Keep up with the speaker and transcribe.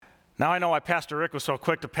Now I know why Pastor Rick was so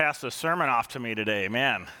quick to pass this sermon off to me today,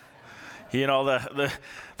 man. You know,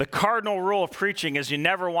 the cardinal rule of preaching is you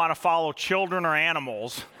never want to follow children or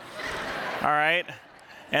animals, all right?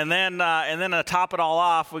 And then to top it all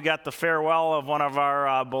off, we got the farewell of one of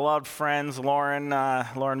our beloved friends, Lauren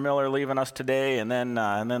Miller, leaving us today, and then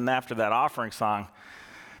after that offering song,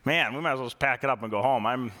 man, we might as well just pack it up and go home.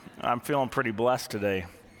 I'm feeling pretty blessed today.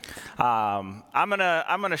 I'm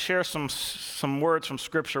gonna share some words from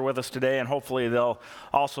Scripture with us today, and hopefully they'll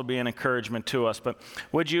also be an encouragement to us. But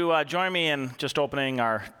would you join me in just opening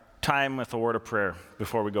our time with a word of prayer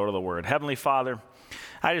before we go to the Word? Heavenly Father,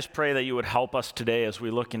 I just pray that you would help us today as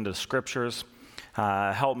we look into the Scriptures.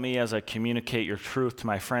 Help me as I communicate your truth to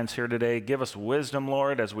my friends here today. Give us wisdom,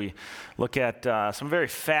 Lord, as we look at some very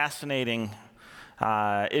fascinating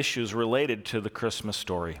issues related to the Christmas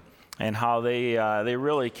story, and how they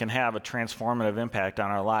really can have a transformative impact on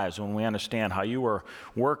our lives when we understand how you were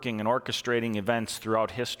working and orchestrating events throughout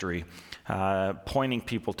history, pointing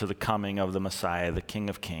people to the coming of the Messiah, the King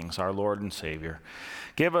of Kings, our Lord and Savior.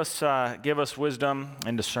 Give us wisdom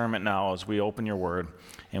and discernment now as we open your word,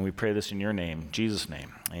 and we pray this in your name, Jesus'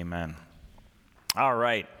 name, amen. All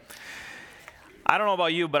right. I don't know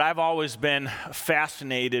about you, but I've always been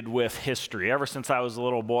fascinated with history. Ever since I was a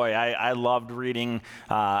little boy, I loved reading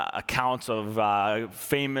accounts of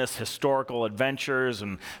famous historical adventures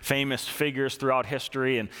and famous figures throughout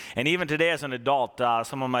history. And even today as an adult,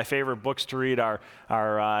 some of my favorite books to read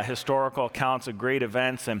are historical accounts of great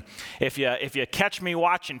events. And if you catch me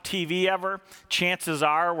watching TV ever, chances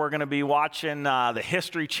are we're going to be watching the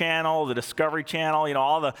History Channel, the Discovery Channel, you know,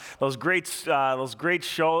 all those great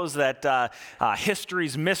shows that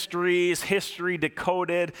History's Mysteries, History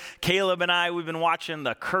Decoded. Caleb and I, we've been watching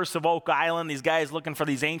The Curse of Oak Island, these guys looking for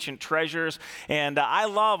these ancient treasures. And I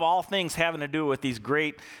love all things having to do with these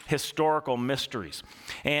great historical mysteries.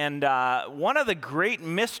 And one of the great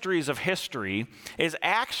mysteries of history is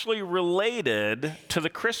actually related to the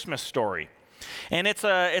Christmas story. And it's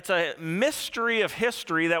a mystery of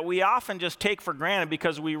history that we often just take for granted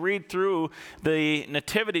because we read through the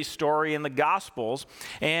nativity story in the Gospels,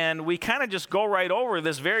 and we kind of just go right over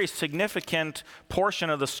this very significant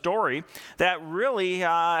portion of the story that really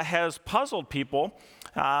has puzzled people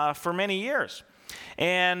for many years.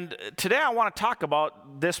 And today I want to talk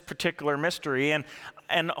about this particular mystery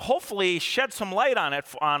and hopefully shed some light on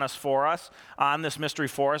this mystery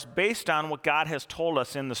for us, based on what God has told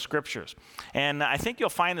us in the Scriptures. And I think you'll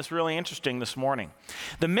find this really interesting this morning.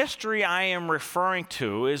 The mystery I am referring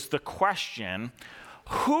to is the question,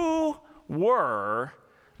 who were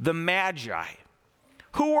the Magi?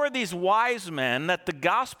 Who were these wise men that the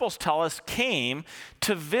Gospels tell us came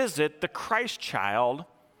to visit the Christ child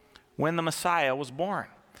when the Messiah was born?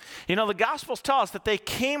 You know, the Gospels tell us that they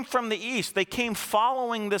came from the east. They came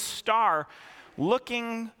following this star,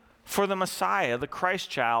 looking for the Messiah, the Christ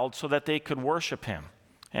child, so that they could worship him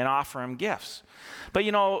and offer him gifts. But,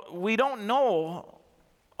 you know, we don't know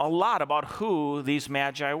a lot about who these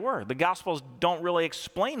Magi were. The Gospels don't really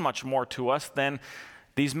explain much more to us than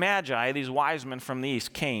these Magi, these wise men from the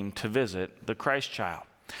east, came to visit the Christ child.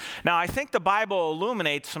 Now, I think the Bible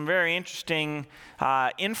illuminates some very interesting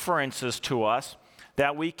inferences to us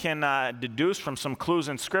that we can deduce from some clues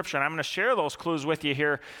in Scripture. And I'm going to share those clues with you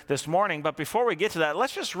here this morning. But before we get to that,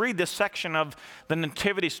 let's just read this section of the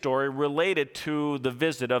nativity story related to the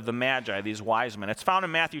visit of the Magi, these wise men. It's found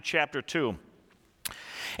in Matthew chapter 2.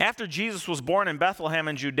 After Jesus was born in Bethlehem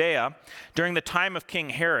in Judea, during the time of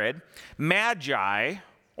King Herod, Magi,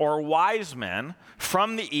 or wise men,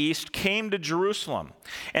 from the east came to Jerusalem.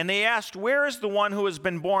 And they asked, "Where is the one who has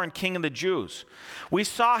been born King of the Jews? We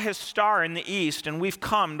saw his star in the east, and we've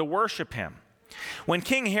come to worship him." When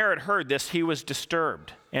King Herod heard this, he was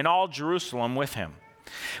disturbed, and all Jerusalem with him.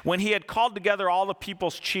 When he had called together all the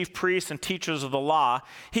people's chief priests and teachers of the law,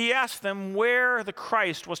 he asked them where the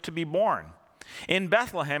Christ was to be born. "In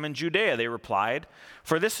Bethlehem in Judea," they replied,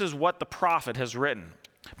 "for this is what the prophet has written.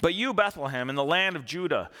 But you, Bethlehem, in the land of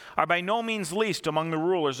Judah, are by no means least among the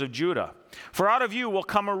rulers of Judah. For out of you will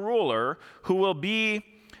come a ruler who will be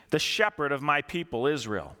the shepherd of my people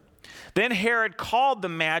Israel." Then Herod called the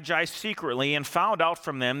Magi secretly and found out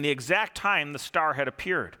from them the exact time the star had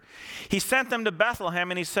appeared. He sent them to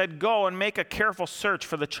Bethlehem, and he said, "Go and make a careful search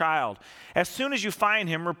for the child. As soon as you find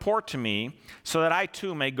him, report to me, so that I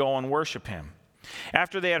too may go and worship him."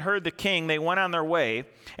 After they had heard the king, they went on their way,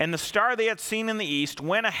 and the star they had seen in the east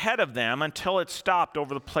went ahead of them until it stopped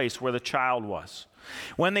over the place where the child was.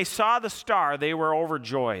 When they saw the star, they were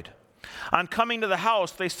overjoyed. On coming to the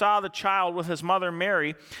house, they saw the child with his mother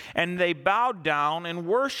Mary, and they bowed down and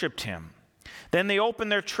worshiped him. Then they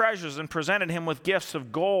opened their treasures and presented him with gifts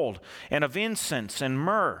of gold and of incense and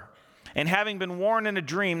myrrh. And having been warned in a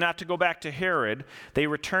dream not to go back to Herod, they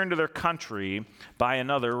returned to their country by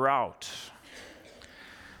another route.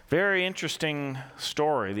 Very interesting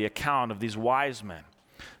story, the account of these wise men,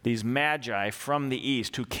 these magi from the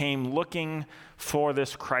east who came looking for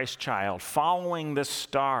this Christ child, following this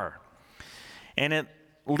star. And it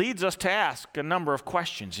leads us to ask a number of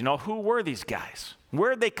questions. Who were these guys? Where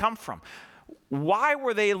did they come from? Why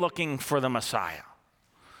were they looking for the Messiah?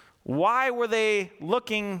 Why were they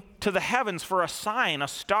looking to the heavens for a sign, a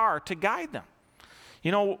star to guide them?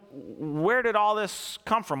 Where did all this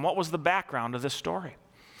come from? What was the background of this story?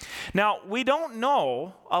 Now, we don't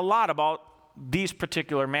know a lot about these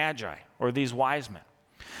particular magi or these wise men.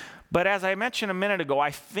 But as I mentioned a minute ago,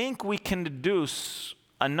 I think we can deduce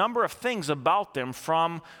a number of things about them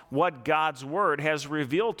from what God's Word has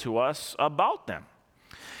revealed to us about them.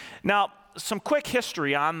 Now, some quick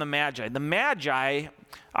history on the Magi. The Magi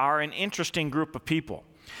are an interesting group of people.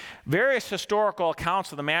 Various historical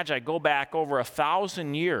accounts of the Magi go back over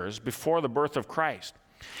 1,000 years before the birth of Christ.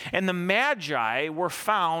 And the Magi were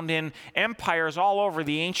found in empires all over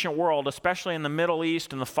the ancient world, especially in the Middle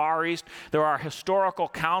East and the Far East. There are historical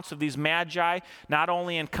accounts of these Magi, not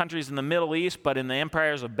only in countries in the Middle East, but in the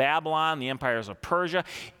empires of Babylon, the empires of Persia.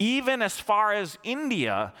 Even as far as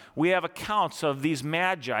India, we have accounts of these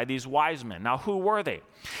Magi, these wise men. Now, who were they?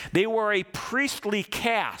 They were a priestly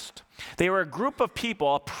caste. They were a group of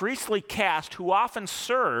people, a priestly caste, who often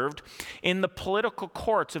served in the political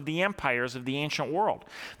courts of the empires of the ancient world.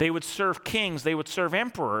 They would serve kings, they would serve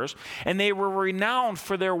emperors, and they were renowned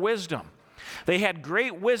for their wisdom. They had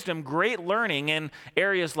great wisdom, great learning in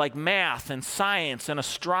areas like math and science and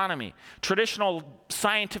astronomy, traditional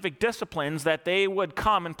scientific disciplines that they would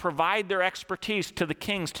come and provide their expertise to the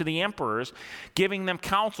kings, to the emperors, giving them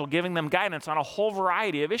counsel, giving them guidance on a whole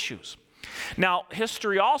variety of issues. Now,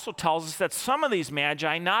 history also tells us that some of these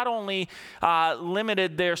magi not only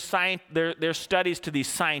limited their studies to these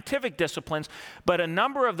scientific disciplines, but a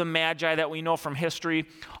number of the magi that we know from history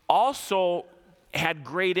also had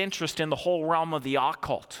great interest in the whole realm of the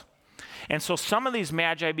occult. And so some of these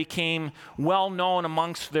magi became well known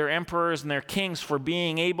amongst their emperors and their kings for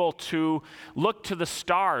being able to look to the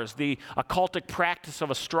stars, the occultic practice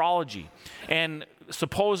of astrology, and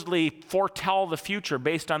supposedly foretell the future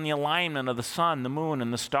based on the alignment of the sun, the moon,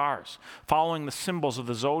 and the stars, following the symbols of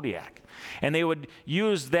the zodiac. And they would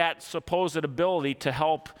use that supposed ability to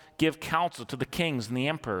help give counsel to the kings and the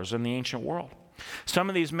emperors in the ancient world. Some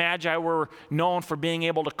of these magi were known for being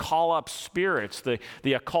able to call up spirits, the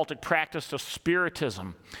occultic practice of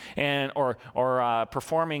spiritism, and or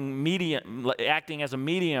performing medium, acting as a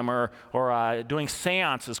medium, or doing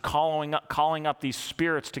seances, calling up these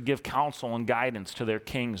spirits to give counsel and guidance to their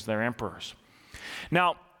kings, their emperors.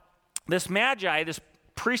 Now, this magi, this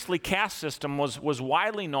priestly caste system was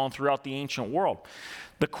widely known throughout the ancient world.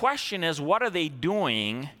 The question is, what are they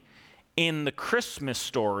doing in the Christmas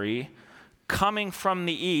story, coming from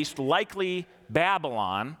the east, likely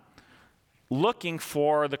Babylon, looking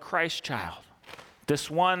for the Christ child,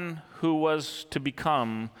 this one who was to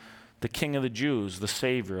become the King of the Jews, the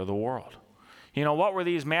Savior of the world? What were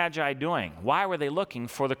these magi doing? Why were they looking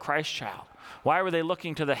for the Christ child? Why were they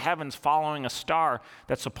looking to the heavens, following a star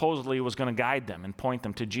that supposedly was going to guide them and point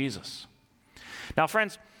them to Jesus? Now,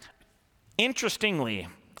 friends, interestingly,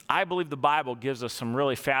 I believe the Bible gives us some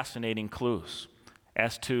really fascinating clues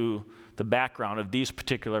as to the background of these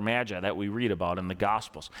particular magi that we read about in the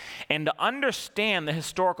Gospels. And to understand the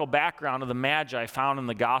historical background of the magi found in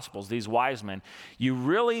the Gospels, these wise men, you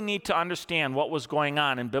really need to understand what was going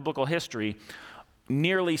on in biblical history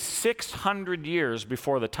nearly 600 years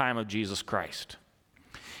before the time of Jesus Christ.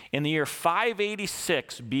 In the year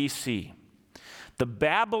 586 BC, the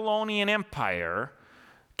Babylonian Empire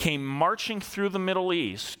came marching through the Middle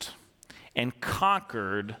East and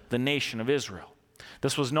conquered the nation of Israel.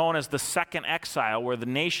 This was known as the Second Exile, where the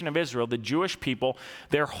nation of Israel, the Jewish people,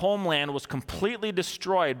 their homeland was completely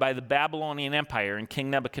destroyed by the Babylonian Empire and King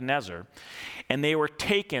Nebuchadnezzar. And they were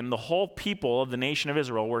taken, the whole people of the nation of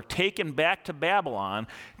Israel were taken back to Babylon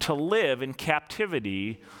to live in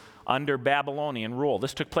captivity under Babylonian rule.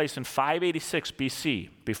 This took place in 586 BC,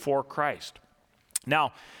 before Christ.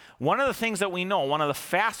 Now, one of the things that we know, one of the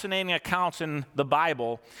fascinating accounts in the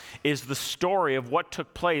Bible, is the story of what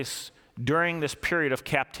took place during this period of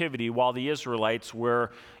captivity while the Israelites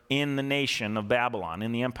were in the nation of Babylon,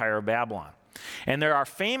 in the empire of Babylon. And there are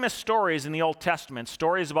famous stories in the Old Testament,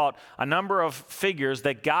 stories about a number of figures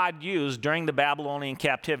that God used during the Babylonian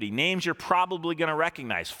captivity. Names you're probably going to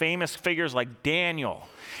recognize. Famous figures like Daniel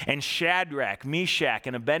and Shadrach, Meshach,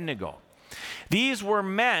 and Abednego. These were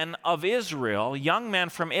men of Israel, young men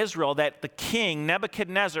from Israel that the king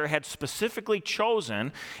Nebuchadnezzar had specifically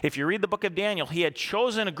chosen. If you read the book of Daniel, he had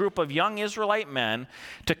chosen a group of young Israelite men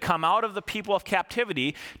to come out of the people of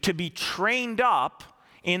captivity to be trained up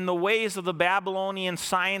in the ways of the Babylonian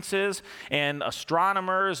sciences and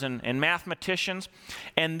astronomers and mathematicians.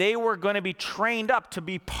 And they were going to be trained up to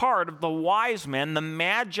be part of the wise men, the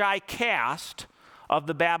Magi caste of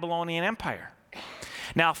the Babylonian Empire.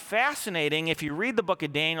 Now, fascinating, if you read the book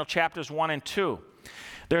of Daniel, chapters 1 and 2,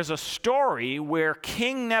 there's a story where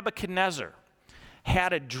King Nebuchadnezzar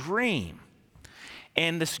had a dream.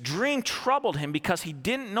 And this dream troubled him because he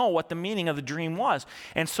didn't know what the meaning of the dream was.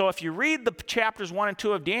 And so if you read the chapters 1 and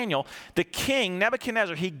 2 of Daniel, the king,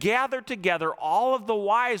 Nebuchadnezzar, he gathered together all of the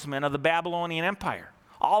wise men of the Babylonian Empire,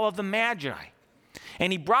 all of the Magi.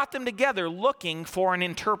 And he brought them together looking for an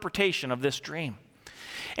interpretation of this dream.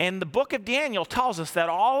 And the book of Daniel tells us that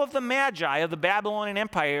all of the Magi of the Babylonian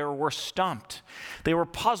Empire were stumped. They were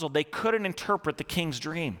puzzled. They couldn't interpret the king's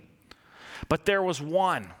dream. But there was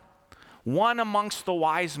one amongst the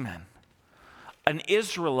wise men, an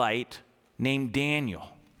Israelite named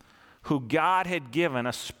Daniel, who God had given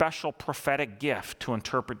a special prophetic gift to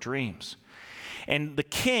interpret dreams. And the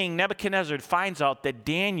king, Nebuchadnezzar, finds out that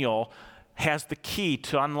Daniel has the key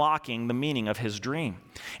to unlocking the meaning of his dream.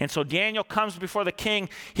 And so Daniel comes before the king.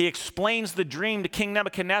 He explains the dream to King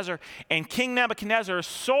Nebuchadnezzar. And King Nebuchadnezzar is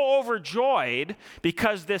so overjoyed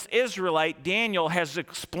because this Israelite, Daniel, has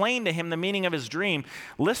explained to him the meaning of his dream.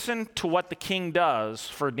 Listen to what the king does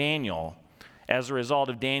for Daniel as a result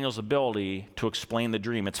of Daniel's ability to explain the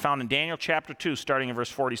dream. It's found in Daniel chapter 2, starting in verse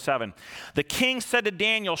 47. The king said to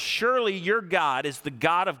Daniel, "Surely your God is the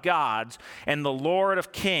God of gods and the Lord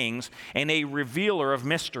of kings and a revealer of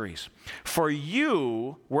mysteries. For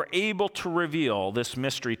you were able to reveal this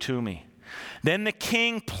mystery to me." Then the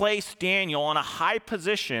king placed Daniel in a high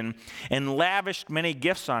position and lavished many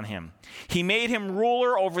gifts on him. He made him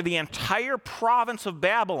ruler over the entire province of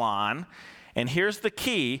Babylon, and here's the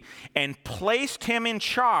key, and placed him in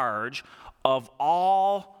charge of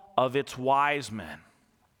all of its wise men,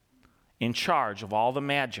 in charge of all the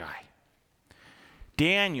Magi.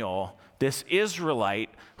 Daniel, this Israelite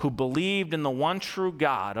who believed in the one true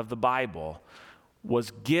God of the Bible,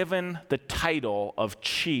 was given the title of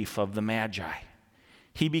chief of the Magi.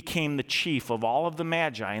 He became the chief of all of the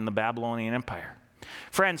Magi in the Babylonian Empire.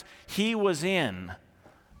 Friends, he was in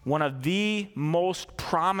one of the most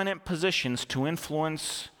prominent positions to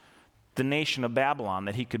influence the nation of Babylon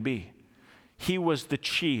that he could be. He was the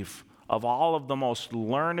chief of all of the most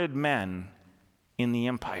learned men in the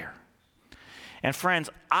empire. And friends,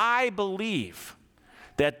 I believe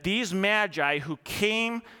that these Magi who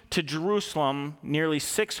came to Jerusalem nearly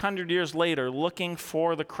 600 years later looking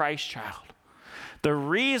for the Christ child, the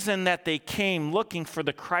reason that they came looking for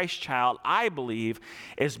the Christ child, I believe,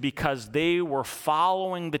 is because they were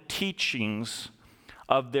following the teachings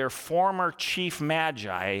of their former chief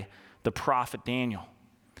Magi, the prophet Daniel.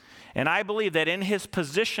 And I believe that in his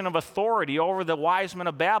position of authority over the wise men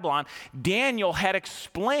of Babylon, Daniel had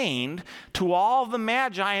explained to all the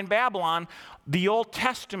Magi in Babylon the Old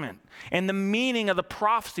Testament and the meaning of the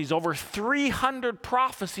prophecies, over 300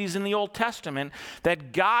 prophecies in the Old Testament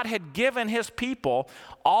that God had given his people,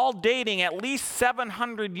 all dating at least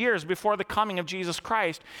 700 years before the coming of Jesus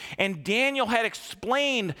Christ. And Daniel had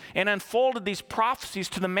explained and unfolded these prophecies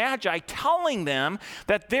to the Magi, telling them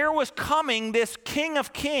that there was coming this King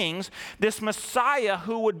of Kings, this Messiah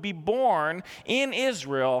who would be born in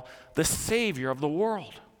Israel, the Savior of the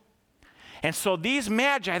world. And so these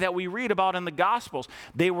Magi that we read about in the Gospels,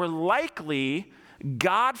 they were likely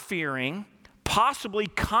God-fearing, possibly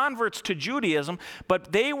converts to Judaism,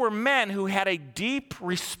 but they were men who had a deep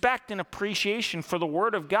respect and appreciation for the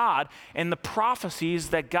Word of God and the prophecies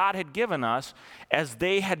that God had given us as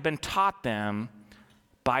they had been taught them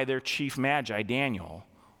by their chief Magi, Daniel,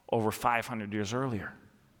 over 500 years earlier.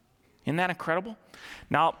 Isn't that incredible?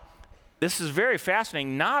 Now, this is very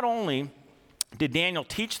fascinating. Not only did Daniel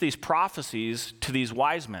teach these prophecies to these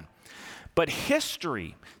wise men, but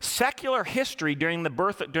history, secular history during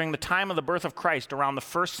the time of the birth of Christ, around the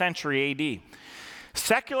 1st century AD,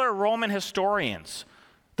 secular Roman historians,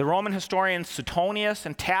 the Roman historians Suetonius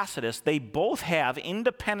and Tacitus, they both have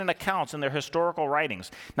independent accounts in their historical writings.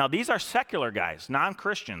 Now, these are secular guys,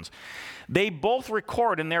 non-Christians. They both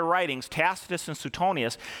record in their writings, Tacitus and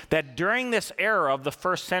Suetonius, that during this era of the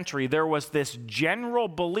 1st century, there was this general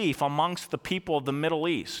belief amongst the people of the Middle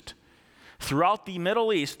East. Throughout the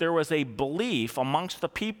Middle East, there was a belief amongst the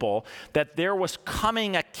people that there was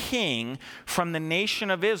coming a king from the nation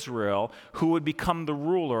of Israel who would become the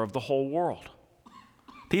ruler of the whole world.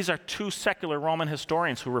 These are two secular Roman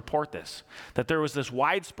historians who report this, that there was this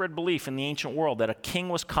widespread belief in the ancient world that a king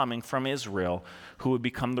was coming from Israel who would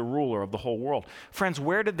become the ruler of the whole world. Friends,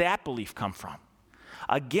 where did that belief come from?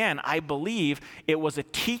 Again, I believe it was a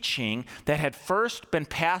teaching that had first been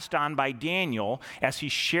passed on by Daniel as he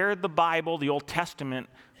shared the Bible, the Old Testament,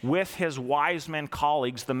 with his wise men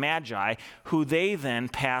colleagues, the Magi, who they then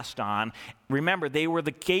passed on. Remember, they were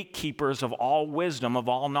the gatekeepers of all wisdom, of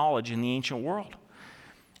all knowledge in the ancient world.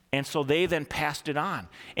 And so they then passed it on.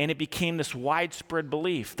 And it became this widespread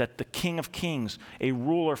belief that the King of Kings, a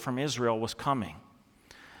ruler from Israel, was coming.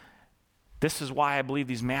 This is why I believe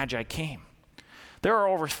these Magi came. There are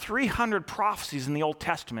over 300 prophecies in the Old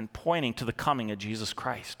Testament pointing to the coming of Jesus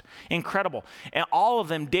Christ. Incredible. And all of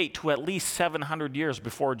them date to at least 700 years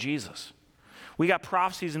before Jesus. We got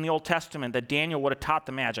prophecies in the Old Testament that Daniel would have taught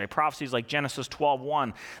the Magi. Prophecies like Genesis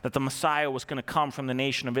 12:1, that the Messiah was going to come from the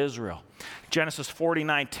nation of Israel. Genesis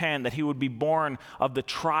 49:10, that he would be born of the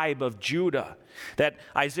tribe of Judah. That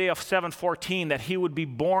Isaiah 7:14, that he would be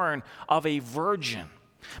born of a virgin.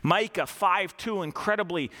 Micah 5:2,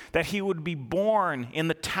 incredibly, that he would be born in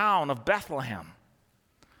the town of Bethlehem.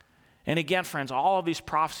 And again, friends, all of these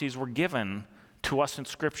prophecies were given to us in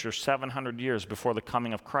Scripture 700 years before the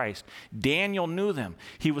coming of Christ. Daniel knew them.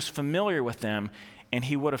 He was familiar with them, and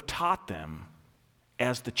he would have taught them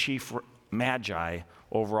as the chief Magi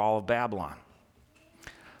over all of Babylon.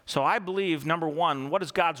 So I believe, number one, what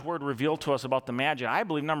does God's Word reveal to us about the Magi? I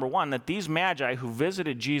believe, number one, that these Magi who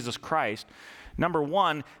visited Jesus Christ, number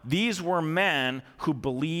one, these were men who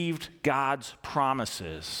believed God's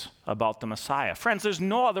promises about the Messiah. Friends, there's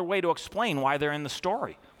no other way to explain why they're in the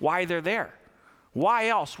story, why they're there. Why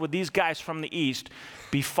else would these guys from the East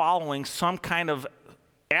be following some kind of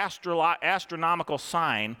astronomical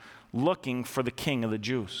sign looking for the King of the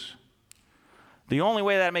Jews? The only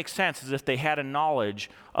way that makes sense is if they had a knowledge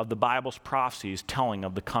of the Bible's prophecies telling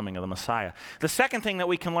of the coming of the Messiah. The second thing that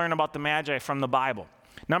we can learn about the Magi from the Bible,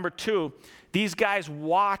 number two, these guys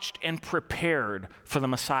watched and prepared for the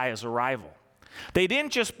Messiah's arrival. They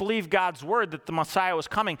didn't just believe God's word that the Messiah was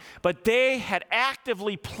coming, but they had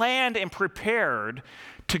actively planned and prepared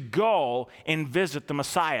to go and visit the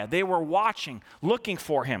Messiah. They were watching, looking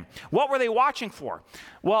for him. What were they watching for?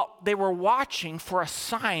 Well, they were watching for a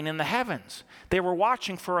sign in the heavens. They were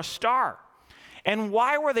watching for a star. And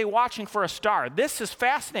why were they watching for a star? This is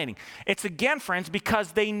fascinating. It's again, friends,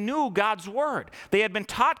 because they knew God's word. They had been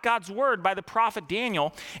taught God's word by the prophet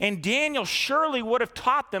Daniel, and Daniel surely would have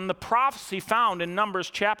taught them the prophecy found in Numbers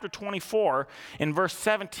chapter 24 in verse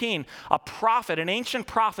 17. A prophet, an ancient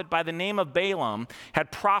prophet by the name of Balaam,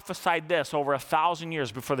 had prophesied this over 1,000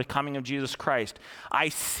 years before the coming of Jesus Christ. I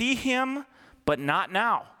see him, but not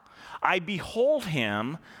now. I behold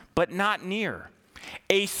him, but not near.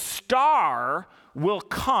 A star will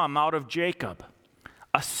come out of Jacob.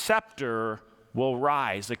 A scepter will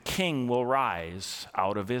rise. A king will rise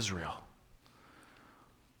out of Israel.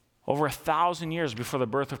 Over 1,000 years before the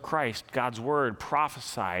birth of Christ, God's word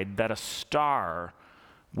prophesied that a star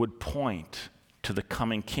would point to the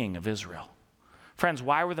coming king of Israel. Friends,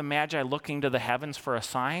 why were the Magi looking to the heavens for a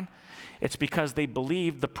sign? It's because they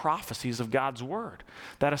believed the prophecies of God's word,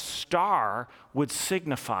 that a star would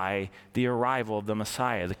signify the arrival of the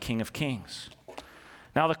Messiah, the King of Kings.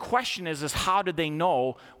 Now the question is how did they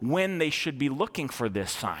know when they should be looking for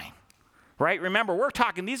this sign? Right? Remember, we're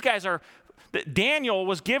talking, these guys are, Daniel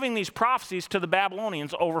was giving these prophecies to the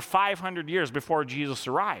Babylonians over 500 years before Jesus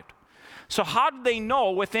arrived. So how did they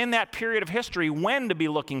know within that period of history when to be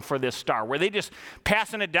looking for this star? Were they just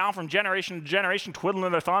passing it down from generation to generation, twiddling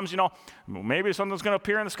their thumbs, maybe something's going to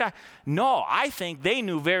appear in the sky? No, I think they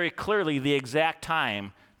knew very clearly the exact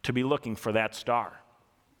time to be looking for that star.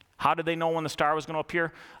 How did they know when the star was going to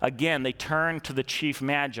appear? Again, they turned to the chief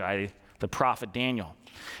Magi, the prophet Daniel.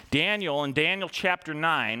 Daniel, in Daniel chapter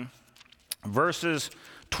 9, verses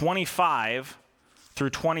 25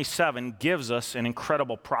 through 27, gives us an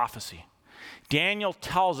incredible prophecy. Daniel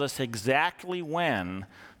tells us exactly when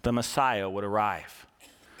the Messiah would arrive.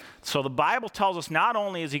 So the Bible tells us not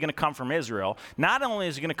only is he going to come from Israel, not only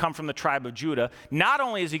is he going to come from the tribe of Judah, not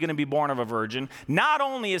only is he going to be born of a virgin, not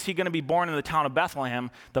only is he going to be born in the town of Bethlehem,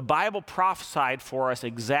 the Bible prophesied for us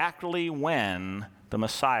exactly when the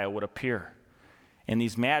Messiah would appear. And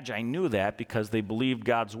these Magi knew that because they believed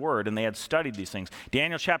God's word and they had studied these things.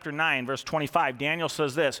 Daniel chapter 9, verse 25, Daniel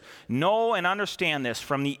says this, "Know and understand this,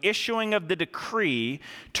 from the issuing of the decree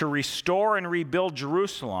to restore and rebuild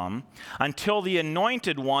Jerusalem until the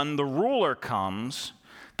anointed one, the ruler, comes,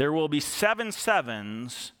 there will be 7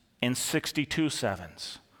 sevens and 62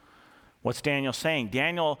 sevens." What's Daniel saying?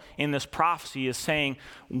 Daniel, in this prophecy, is saying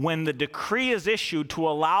when the decree is issued to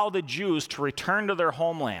allow the Jews to return to their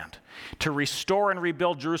homeland, to restore and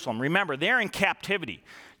rebuild Jerusalem. Remember, they're in captivity.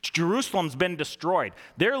 Jerusalem's been destroyed.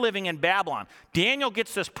 They're living in Babylon. Daniel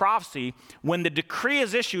gets this prophecy when the decree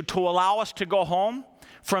is issued to allow us to go home.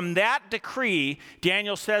 From that decree,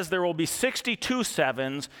 Daniel says there will be 62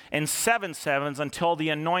 sevens and 7 sevens until the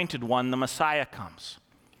anointed one, the Messiah, comes.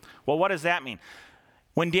 Well, what does that mean?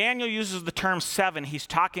 When Daniel uses the term 7, he's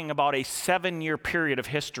talking about a 7-year period of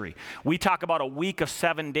history. We talk about a week of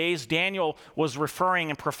 7 days. Daniel was referring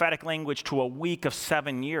in prophetic language to a week of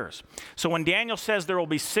 7 years. So when Daniel says there will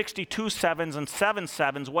be 62 sevens and 7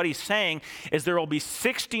 sevens, what he's saying is there will be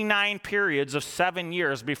 69 periods of 7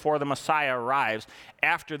 years before the Messiah arrives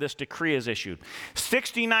after this decree is issued.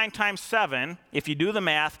 69 times 7, if you do the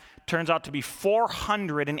math, turns out to be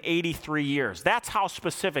 483 years. That's how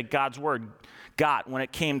specific God's word got when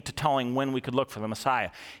it came to telling when we could look for the Messiah.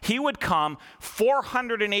 He would come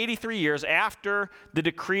 483 years after the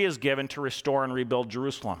decree is given to restore and rebuild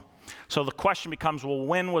Jerusalem. So the question becomes, well,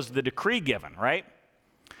 when was the decree given, right?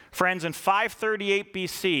 Friends, in 538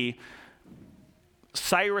 BC,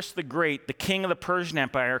 Cyrus the Great, the king of the Persian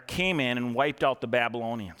Empire, came in and wiped out the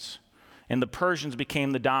Babylonians. And the Persians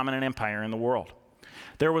became the dominant empire in the world.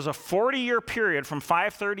 There was a 40-year period from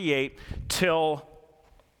 538 till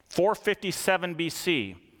 457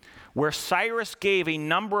 BC, where Cyrus gave a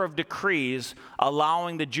number of decrees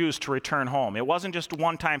allowing the Jews to return home. It wasn't just a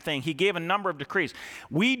one-time thing. He gave a number of decrees.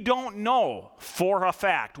 We don't know for a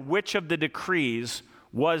fact which of the decrees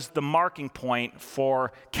was the marking point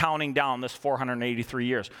for counting down this 483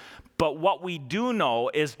 years. But what we do know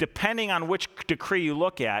is, depending on which decree you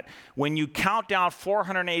look at, when you count down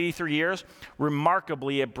 483 years,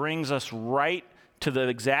 remarkably, it brings us right to the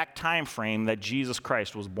exact time frame that Jesus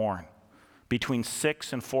Christ was born, between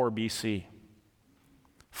 6 and 4 BC.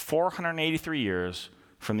 483 years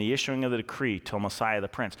from the issuing of the decree till Messiah the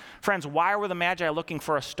Prince. Friends, why were the Magi looking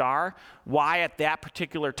for a star? Why at that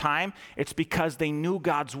particular time? It's because they knew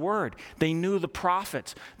God's word. They knew the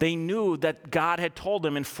prophets. They knew that God had told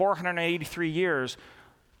them in 483 years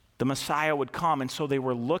the Messiah would come, and so they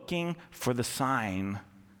were looking for the sign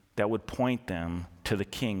that would point them to the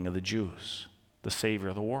King of the Jews, the Savior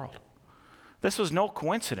of the world. This was no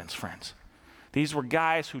coincidence, friends. These were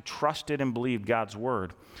guys who trusted and believed God's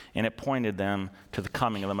word, and it pointed them to the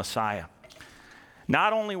coming of the Messiah.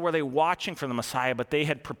 Not only were they watching for the Messiah, but they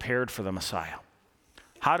had prepared for the Messiah.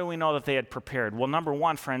 How do we know that they had prepared? Well, number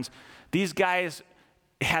one, friends, these guys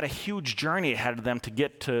had a huge journey ahead of them to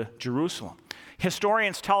get to Jerusalem.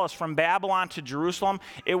 Historians tell us from Babylon to Jerusalem,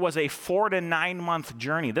 it was a 4 to 9 month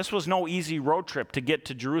journey. This was no easy road trip to get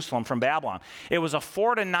to Jerusalem from Babylon. It was a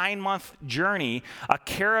 4 to 9 month journey, a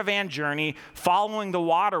caravan journey, following the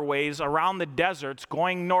waterways around the deserts,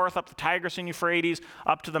 going north up the Tigris and Euphrates,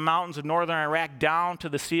 up to the mountains of northern Iraq, down to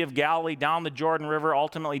the Sea of Galilee, down the Jordan River,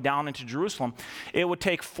 ultimately down into Jerusalem. It would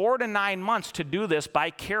take 4 to 9 months to do this by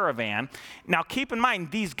caravan. Now keep in mind,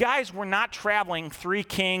 these guys were not traveling 3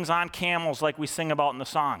 kings on camels like we sing about in the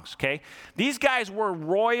songs, okay? These guys were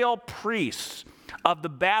royal priests of the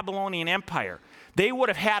Babylonian Empire. They would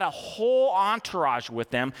have had a whole entourage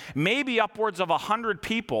with them, maybe upwards of 100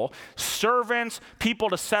 people, servants, people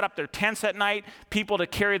to set up their tents at night, people to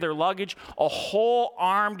carry their luggage, a whole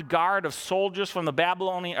armed guard of soldiers from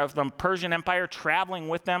the Persian Empire traveling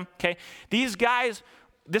with them, okay? These guys,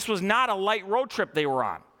 this was not a light road trip they were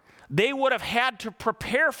on. They would have had to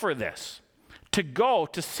prepare for this, to go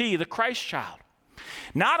to see the Christ child.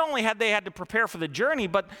 Not only had they had to prepare for the journey,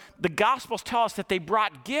 but the Gospels tell us that they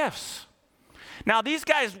brought gifts. Now, these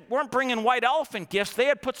guys weren't bringing white elephant gifts. They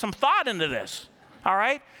had put some thought into this, all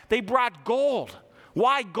right? They brought gold.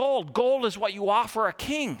 Why gold? Gold is what you offer a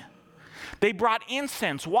king. They brought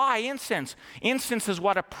incense. Why incense? Incense is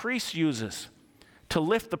what a priest uses to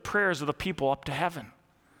lift the prayers of the people up to heaven.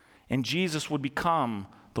 And Jesus would become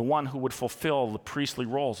the one who would fulfill the priestly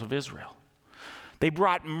roles of Israel. They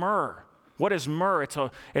brought myrrh. What is myrrh?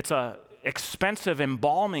 It's a expensive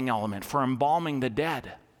embalming element for embalming the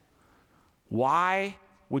dead. Why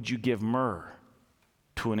would you give myrrh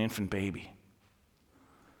to an infant baby?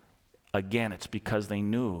 Again, it's because they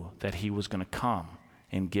knew that he was going to come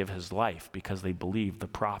and give his life, because they believed the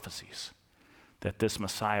prophecies that this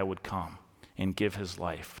Messiah would come and give his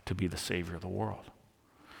life to be the Savior of the world.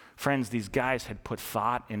 Friends, these guys had put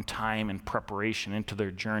thought and time and preparation into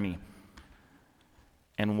their journey.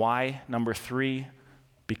 And why? Number 3,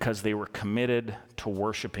 because they were committed to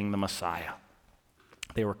worshiping the Messiah.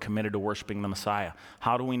 They were committed to worshiping the Messiah.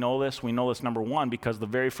 How do we know this? We know this, number one, because the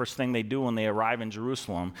very first thing they do when they arrive in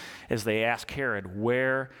Jerusalem is they ask Herod,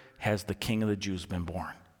 where has the King of the Jews been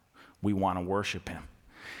born? We want to worship him.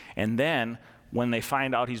 And then when they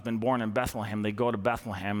find out he's been born in Bethlehem, they go to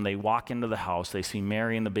Bethlehem, they walk into the house, they see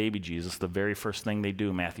Mary and the baby Jesus. The very first thing they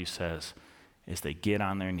do, Matthew says, is they get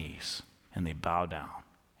on their knees and they bow down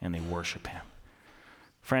and they worship him.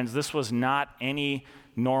 Friends, this was not any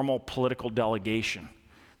normal political delegation.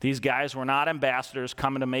 These guys were not ambassadors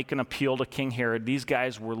coming to make an appeal to King Herod. These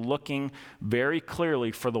guys were looking very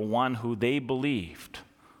clearly for the one who they believed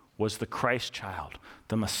was the Christ child,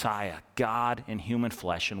 the Messiah, God in human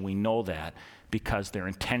flesh, and we know that because their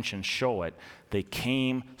intentions show it. They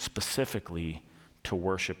came specifically to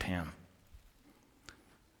worship him.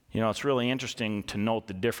 You know, it's really interesting to note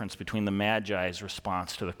the difference between the Magi's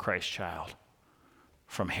response to the Christ child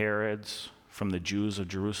from Herod's, from the Jews of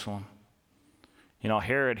Jerusalem. You know,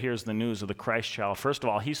 Herod hears the news of the Christ child. First of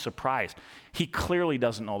all, he's surprised. He clearly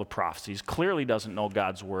doesn't know the prophecies, clearly doesn't know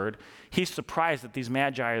God's word. He's surprised that these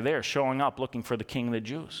Magi are there, showing up looking for the King of the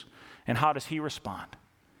Jews. And how does he respond?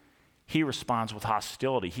 He responds with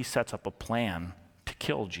hostility. He sets up a plan to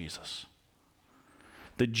kill Jesus.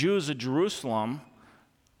 The Jews of Jerusalem,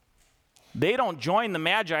 they don't join the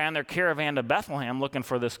Magi on their caravan to Bethlehem looking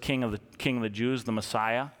for this King of the Jews, the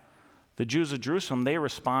Messiah. The Jews of Jerusalem, they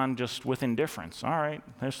respond just with indifference. All right,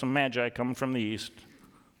 there's some Magi coming from the east.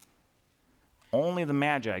 Only the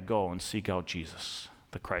Magi go and seek out Jesus,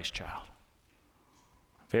 the Christ child.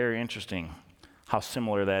 Very interesting how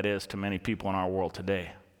similar that is to many people in our world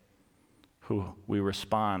today, who we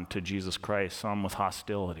respond to Jesus Christ, some with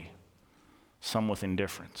hostility, some with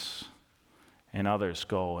indifference, and others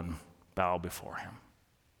go and bow before him.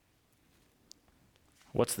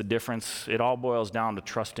 What's the difference? It all boils down to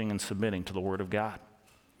trusting and submitting to the Word of God.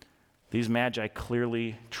 These Magi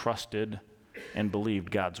clearly trusted and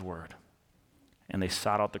believed God's Word. And they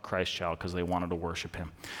sought out the Christ child because they wanted to worship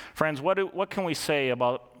him. Friends, what can we say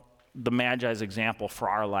about the Magi's example for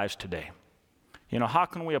our lives today? You know, how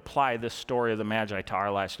can we apply this story of the Magi to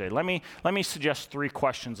our lives today? Let me suggest 3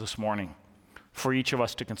 questions this morning for each of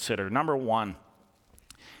us to consider. Number 1,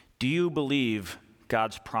 do you believe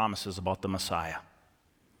God's promises about the Messiah?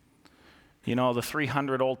 You know, the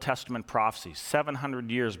 300 Old Testament prophecies, 700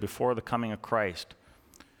 years before the coming of Christ,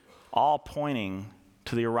 all pointing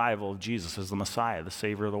to the arrival of Jesus as the Messiah, the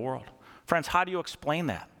Savior of the world. Friends, how do you explain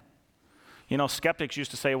that? You know, skeptics used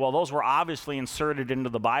to say, well, those were obviously inserted into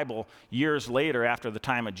the Bible years later after the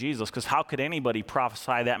time of Jesus, because how could anybody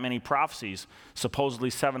prophesy that many prophecies, supposedly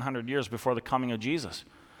 700 years before the coming of Jesus?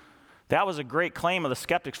 That was a great claim of the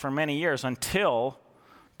skeptics for many years until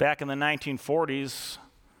back in the 1940s,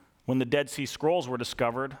 when the Dead Sea Scrolls were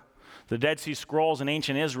discovered. The Dead Sea Scrolls in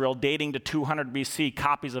ancient Israel, dating to 200 BC,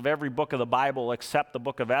 copies of every book of the Bible except the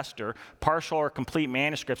book of Esther, partial or complete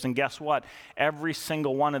manuscripts. And guess what? Every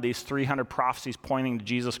single one of these 300 prophecies pointing to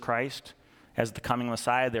Jesus Christ as the coming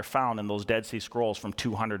Messiah, they're found in those Dead Sea Scrolls from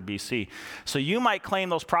 200 BC. So you might claim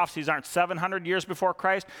those prophecies aren't 700 years before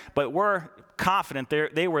Christ, but we're confident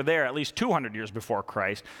they were there at least 200 years before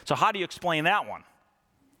Christ. So how do you explain that one?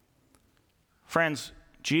 Friends,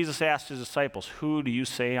 Jesus asked his disciples, who do you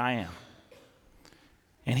say I am?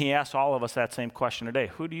 And he asked all of us that same question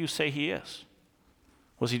today. Who do you say he is?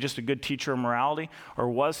 Was he just a good teacher of morality? Or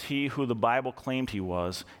was he who the Bible claimed he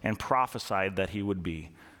was and prophesied that he would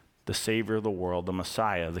be? The Savior of the world, the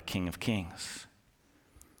Messiah, the King of Kings.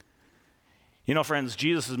 You know, friends,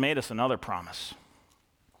 Jesus has made us another promise.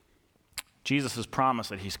 Jesus has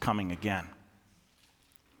promised that he's coming again.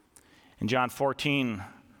 In John 14,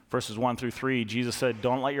 verses 1 through 3, Jesus said,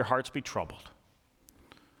 don't let your hearts be troubled.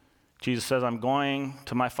 Jesus says, I'm going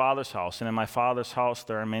to my Father's house, and in my Father's house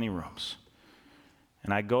there are many rooms.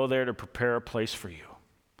 And I go there to prepare a place for you.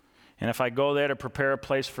 And if I go there to prepare a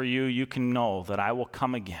place for you, you can know that I will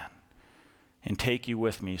come again and take you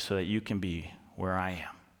with me so that you can be where I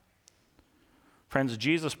am. Friends,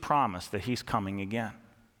 Jesus promised that he's coming again.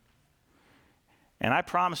 And I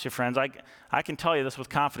promise you, friends, I can tell you this with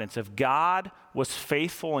confidence. If God was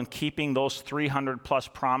faithful in keeping those 300 plus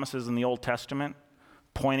promises in the Old Testament,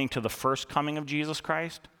 pointing to the first coming of Jesus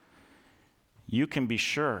Christ, you can be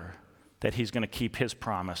sure that he's going to keep his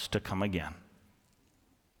promise to come again.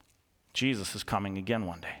 Jesus is coming again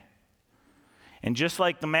one day. And just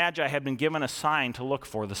like the Magi had been given a sign to look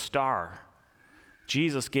for, the star,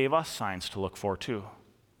 Jesus gave us signs to look for too.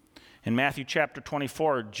 In Matthew chapter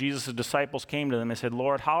 24, Jesus' disciples came to them and said,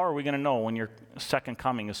 Lord, how are we going to know when your second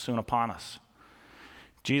coming is soon upon us?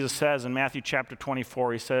 Jesus says in Matthew chapter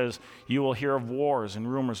 24, he says, you will hear of wars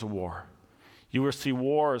and rumors of war. You will see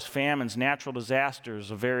wars, famines, natural disasters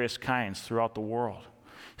of various kinds throughout the world.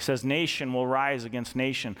 He says, nation will rise against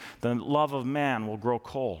nation. The love of man will grow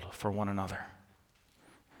cold for one another.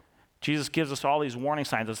 Jesus gives us all these warning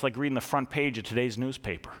signs. It's like reading the front page of today's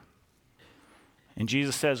newspaper. And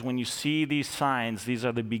Jesus says, when you see these signs, these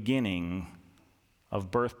are the beginning of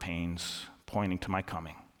birth pains pointing to my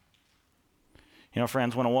coming. You know,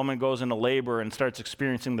 friends, when a woman goes into labor and starts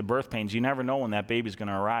experiencing the birth pains, you never know when that baby's going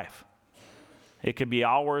to arrive. It could be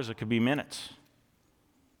hours, it could be minutes.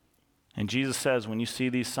 And Jesus says, when you see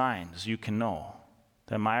these signs, you can know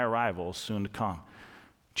that my arrival is soon to come.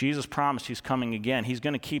 Jesus promised he's coming again. He's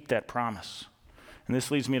going to keep that promise. And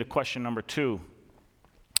this leads me to question number 2.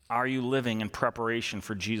 Are you living in preparation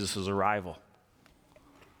for Jesus' arrival?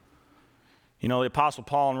 You know, the Apostle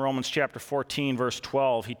Paul in Romans chapter 14, verse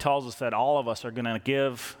 12, he tells us that all of us are going to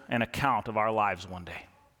give an account of our lives one day.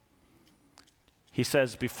 He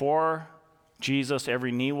says, before Jesus,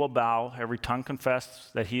 every knee will bow, every tongue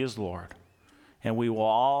confess that he is Lord, and we will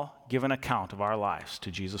all give an account of our lives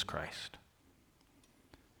to Jesus Christ.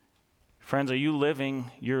 Friends, are you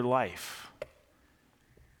living your life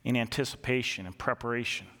in anticipation and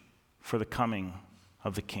preparation for the coming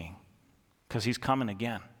of the King? Because he's coming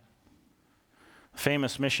again.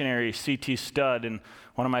 Famous missionary C.T. Studd, in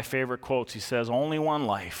one of my favorite quotes, he says, only one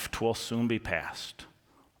life, 'twill soon be past.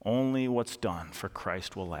 Only what's done for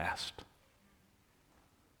Christ will last.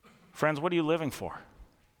 Friends, what are you living for?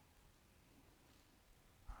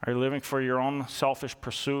 Are you living for your own selfish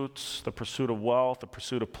pursuits, the pursuit of wealth, the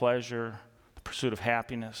pursuit of pleasure, the pursuit of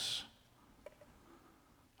happiness?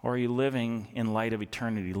 Or are you living in light of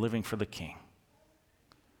eternity, living for the King?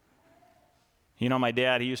 You know, my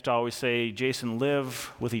dad, he used to always say, Jason,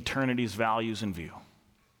 live with eternity's values in view.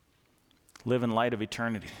 Live in light of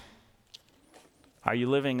eternity. Are you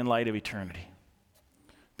living in light of eternity?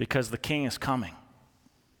 Because the King is coming,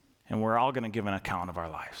 and we're all going to give an account of our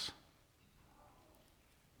lives.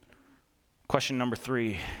 Question number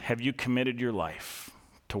 3, have you committed your life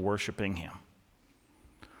to worshiping him?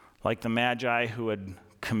 Like the Magi who had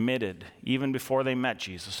committed, even before they met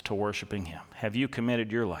Jesus, to worshiping him. Have you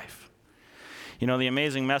committed your life? You know, the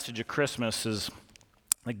amazing message of Christmas is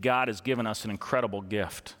that God has given us an incredible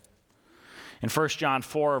gift. In 1 John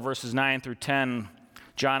 4, verses 9 through 10,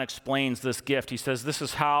 John explains this gift. He says, this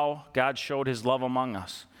is how God showed his love among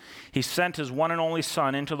us. He sent his one and only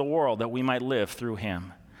Son into the world that we might live through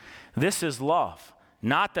him. This is love,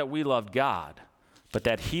 not that we loved God, but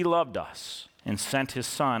that he loved us and sent his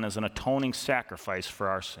Son as an atoning sacrifice for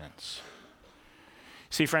our sins.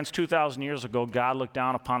 See, friends, 2,000 years ago, God looked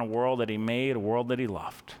down upon a world that he made, a world that he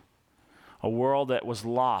loved, a world that was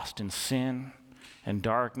lost in sin and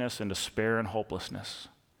darkness and despair and hopelessness.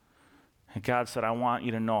 And God said, I want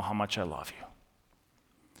you to know how much I love you.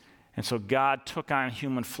 And so God took on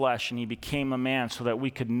human flesh and he became a man so that we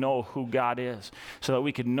could know who God is, so that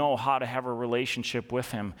we could know how to have a relationship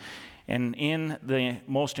with him. And in the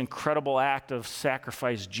most incredible act of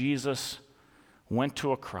sacrifice, Jesus went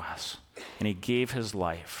to a cross and he gave his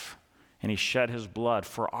life and he shed his blood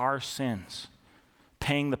for our sins,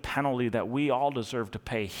 paying the penalty that we all deserve to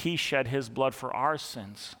pay. He shed his blood for our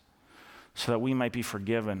sins so that we might be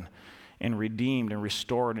forgiven and redeemed and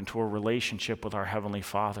restored into a relationship with our Heavenly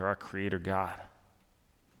Father, our Creator God.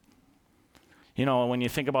 You know, when you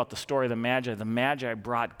think about the story of the Magi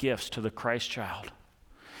brought gifts to the Christ child.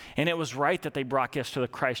 And it was right that they brought gifts to the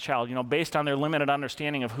Christ child. You know, based on their limited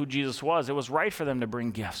understanding of who Jesus was, it was right for them to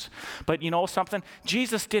bring gifts. But you know something?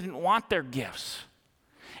 Jesus didn't want their gifts.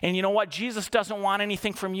 And you know what? Jesus doesn't want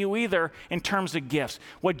anything from you either in terms of gifts.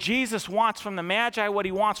 What Jesus wants from the Magi, what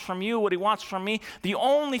he wants from you, what he wants from me, the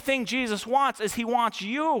only thing Jesus wants is he wants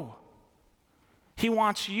you. He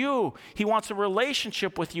wants you. He wants a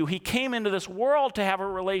relationship with you. He came into this world to have a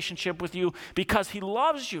relationship with you because he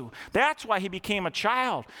loves you. That's why he became a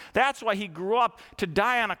child. That's why he grew up to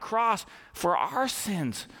die on a cross for our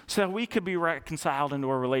sins so that we could be reconciled into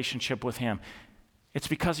a relationship with him. It's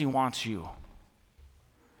because he wants you.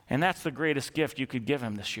 And that's the greatest gift you could give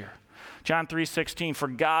him this year. John 3:16, for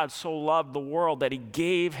God so loved the world that he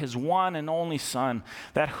gave his one and only Son,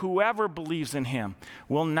 that whoever believes in him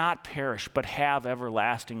will not perish but have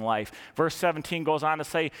everlasting life. Verse 17 goes on to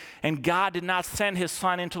say, and God did not send his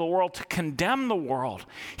Son into the world to condemn the world.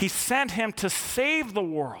 He sent him to save the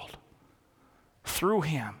world through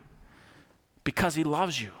him because he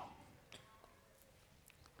loves you.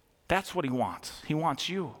 That's what he wants. He wants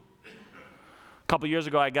you. A couple years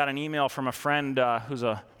ago, I got an email from a friend who's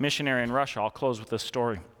a missionary in Russia. I'll close with this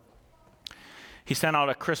story. He sent out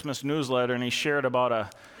a Christmas newsletter, and he shared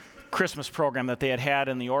about Christmas program that they had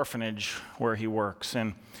in the orphanage where he works.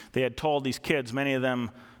 And they had told these kids, many of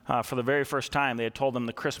them for the very first time, they had told them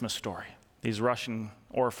the Christmas story, these Russian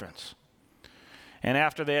orphans. And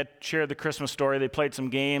after they had shared the Christmas story, they played some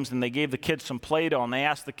games and they gave the kids some Play-Doh, and they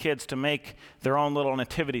asked the kids to make their own little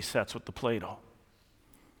nativity sets with the Play-Doh.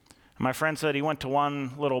 And my friend said he went to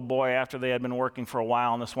one little boy after they had been working for a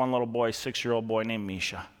while, and this one little boy, 6-year-old boy named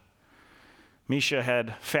Misha. Misha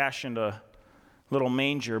had fashioned a little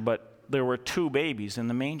manger, but there were 2 babies in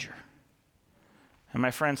the manger. And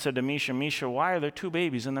my friend said to Misha, "Misha, why are there 2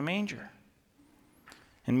 babies in the manger?"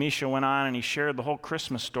 And Misha went on and he shared the whole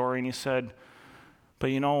Christmas story, and he said,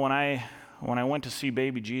 "But you know, when I went to see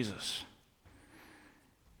baby Jesus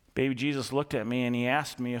looked at me and he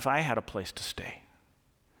asked me if I had a place to stay."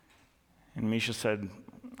 And Misha said,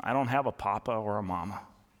 "I don't have a papa or a mama.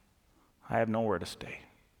 I have nowhere to stay."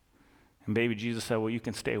 And baby Jesus said, "Well, you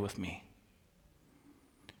can stay with me."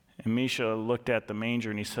 And Misha looked at the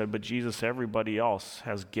manger and he said, "But Jesus, everybody else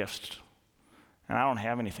has gifts, and I don't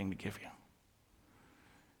have anything to give you."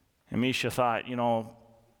 And Misha thought, you know,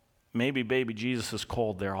 maybe baby Jesus is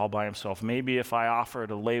cold there all by himself. Maybe if I offer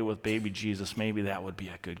to lay with baby Jesus, maybe that would be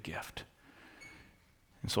a good gift.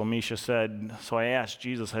 And so Misha said, so I asked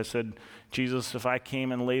Jesus, I said, "Jesus, if I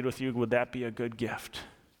came and laid with you, would that be a good gift?"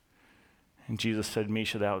 And Jesus said,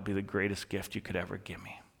 "Misha, that would be the greatest gift you could ever give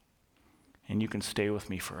me. And you can stay with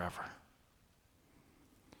me forever."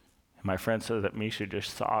 And my friend said that Misha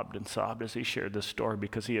just sobbed and sobbed as he shared this story,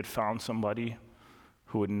 because he had found somebody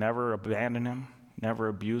who would never abandon him, never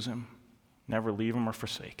abuse him, never leave him or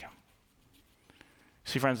forsake him.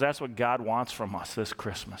 See, friends, that's what God wants from us this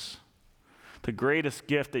Christmas. The greatest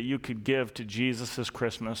gift that you could give to Jesus this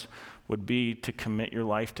Christmas would be to commit your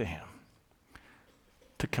life to him,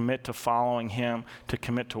 to commit to following him, to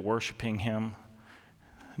commit to worshiping him.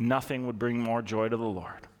 Nothing would bring more joy to the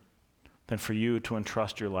Lord than for you to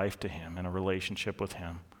entrust your life to him in a relationship with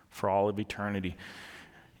him for all of eternity.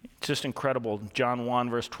 It's just incredible. John 1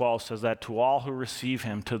 verse 12 says that to all who receive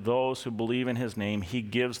him, to those who believe in his name, he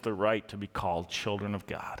gives the right to be called children of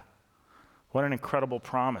God. What an incredible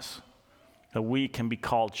promise that we can be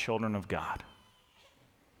called children of God.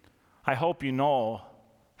 I hope you know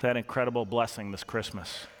that incredible blessing this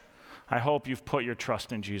Christmas. I hope you've put your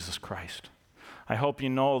trust in Jesus Christ. I hope you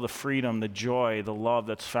know the freedom, the joy, the love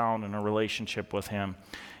that's found in a relationship with him.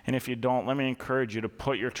 And if you don't, let me encourage you to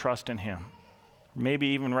put your trust in him. Maybe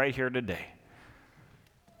even right here today.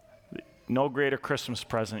 No greater Christmas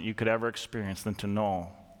present you could ever experience than to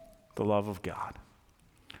know the love of God.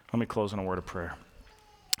 Let me close in a word of prayer.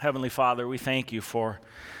 Heavenly Father, we thank you for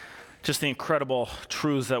just the incredible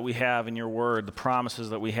truths that we have in your word, the promises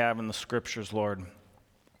that we have in the scriptures, Lord,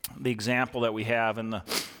 the example that we have in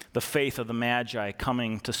the faith of the Magi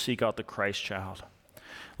coming to seek out the Christ child.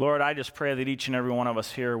 Lord, I just pray that each and every one of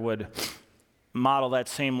us here would model that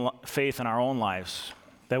same faith in our own lives,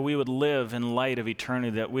 that we would live in light of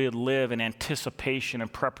eternity, that we would live in anticipation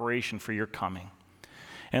and preparation for your coming.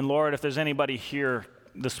 And Lord, if there's anybody here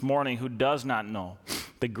this morning who does not know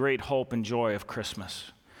the great hope and joy of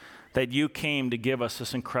Christmas, that you came to give us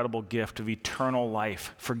this incredible gift of eternal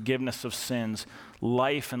life, forgiveness of sins,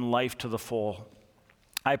 life and life to the full,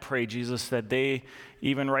 I pray, Jesus, that they,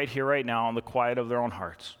 even right here, right now, in the quiet of their own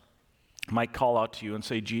hearts, might call out to you and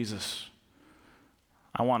say, "Jesus,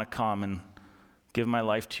 I want to come and give my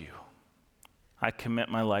life to you. I commit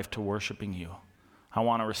my life to worshiping you. I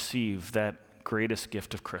want to receive that greatest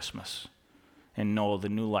gift of Christmas and know the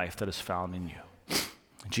new life that is found in you."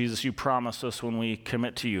 Jesus, you promise us when we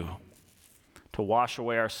commit to you to wash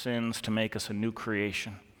away our sins, to make us a new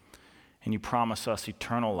creation. And you promise us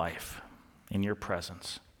eternal life in your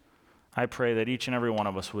presence. I pray that each and every one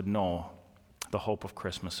of us would know the hope of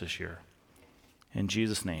Christmas this year. In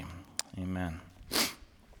Jesus' name, amen.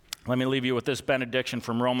 Let me leave you with this benediction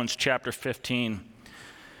from Romans chapter 15.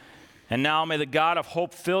 "And now may the God of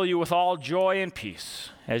hope fill you with all joy and peace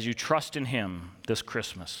as you trust in him this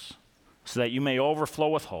Christmas, so that you may overflow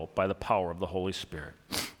with hope by the power of the Holy Spirit."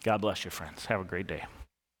 God bless you, friends. Have a great day.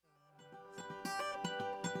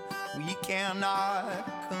 We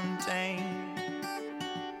cannot contain.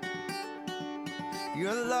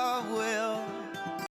 Your love will